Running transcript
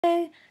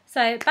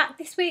So back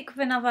this week with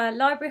another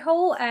library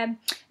haul.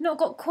 Not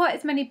got quite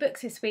as many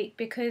books this week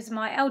because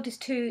my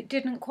eldest two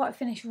didn't quite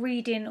finish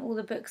reading all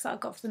the books that I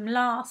got for them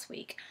last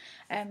week.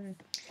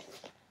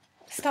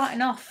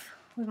 Starting off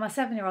with my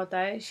 7-year-old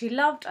though, she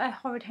loved a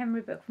Horrid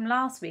Henry book from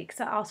last week,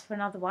 so I asked for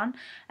another one.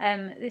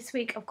 This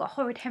week I've got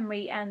Horrid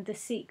Henry and the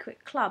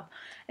Secret Club.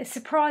 It's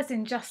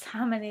surprising just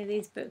how many of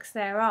these books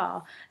there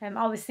are.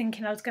 I was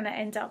thinking I was going to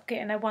end up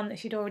getting her one that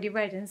she'd already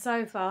read, and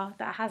so far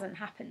that hasn't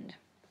happened.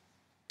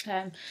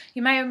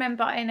 You may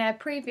remember in a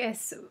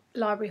previous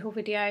library haul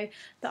video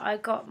that I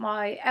got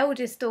my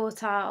eldest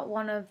daughter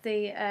one of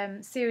the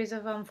series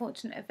of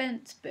Unfortunate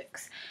Events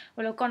books.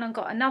 Well, I've gone and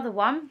got another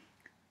one.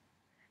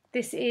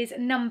 This is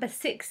number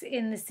 6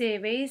 in the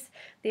series,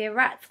 The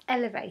Rat's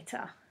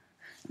Elevator.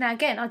 Now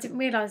again, I didn't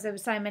realise there were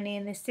so many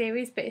in this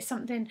series, but it's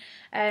something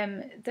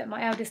that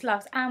my eldest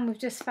loves, and we've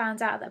just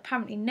found out that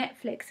apparently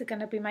Netflix are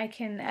going to be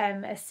making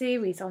a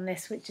series on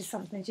this, which is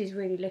something she's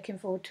really looking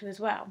forward to as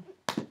well.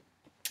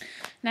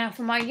 Now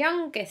for my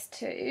youngest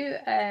two,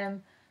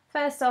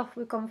 first off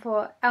we've gone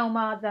for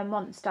Elmer the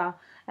Monster.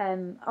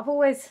 I've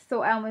always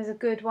thought Elmer's a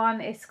good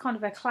one. It's kind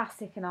of a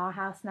classic in our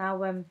house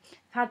now. I've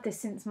had this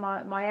since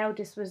my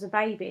eldest was a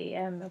baby.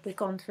 We've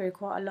gone through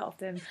quite a lot of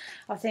them.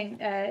 I think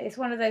it's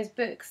one of those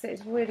books that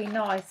is really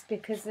nice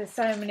because there's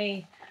so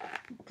many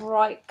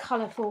bright,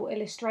 colourful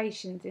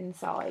illustrations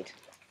inside.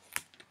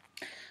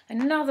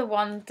 Another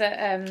one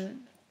that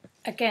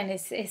again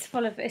it's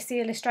full of, it's the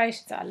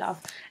illustrations that I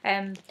love.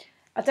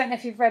 I don't know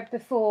if you've read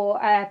before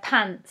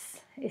Pants.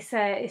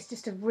 It's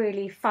just a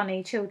really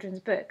funny children's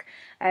book.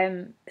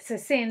 So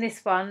seeing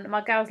this one,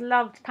 my girls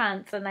loved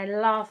Pants and they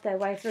laughed their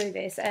way through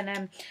this.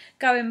 And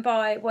going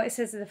by what it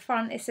says at the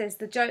front, it says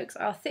the jokes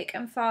are thick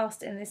and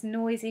fast in this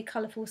noisy,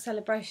 colourful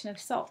celebration of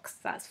socks.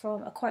 That's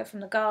from a quote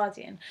from The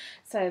Guardian.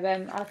 So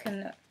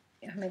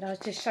I'll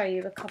just show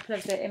you a couple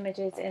of the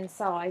images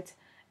inside.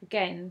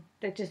 Again,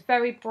 they're just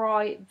very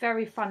bright,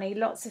 very funny,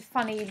 lots of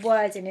funny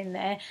wording in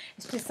there.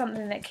 It's just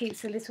something that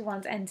keeps the little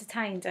ones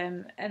entertained,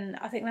 and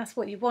I think that's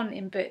what you want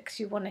in books.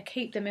 You want to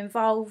keep them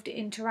involved,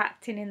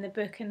 interacting in the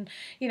book, and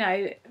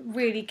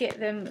really get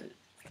them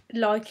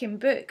liking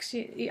books.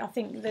 I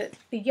think that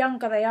the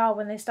younger they are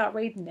when they start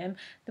reading them,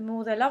 the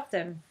more they love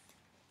them.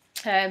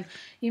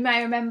 You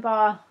may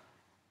remember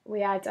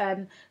we had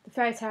the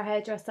Fairy Tale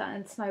Hairdresser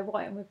and Snow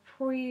White, and we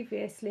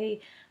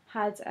previously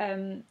had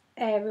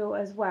Ariel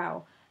as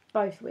well,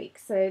 both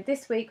weeks. So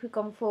this week we've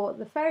gone for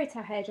the Fairy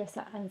Tale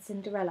Hairdresser and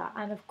Cinderella,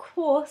 and of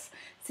course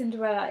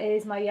Cinderella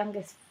is my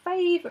youngest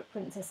favourite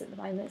princess at the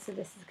moment, so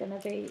this is going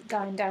to be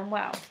going down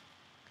well.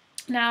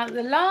 Now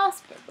the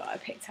last book that I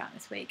picked out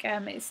this week,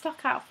 it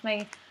stuck out for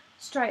me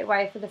straight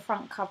away for the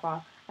front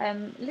cover.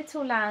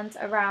 Little Land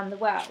Around the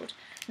World.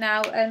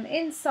 Now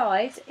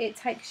inside it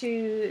takes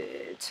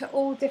you to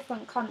all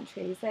different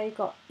countries. They've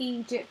got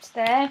Egypt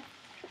there,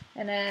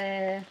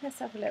 and let's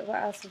have a look,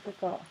 what else have we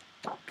got?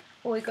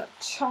 Well, we've got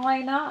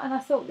China, and I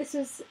thought this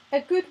was a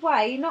good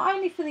way, not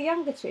only for the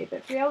younger two,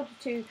 but for the older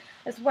two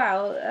as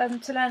well,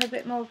 to learn a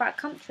bit more about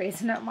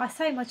countries. And I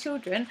say my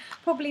children,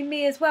 probably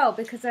me as well,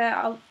 because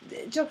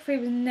geography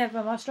was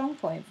never my strong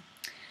point.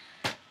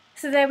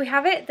 So there we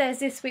have it. There's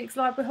this week's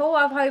library haul.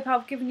 I hope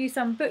I've given you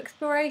some book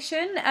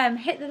inspiration.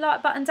 Hit the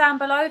like button down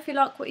below if you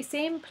like what you've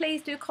seen.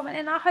 Please do comment,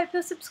 and I hope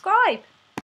you'll subscribe.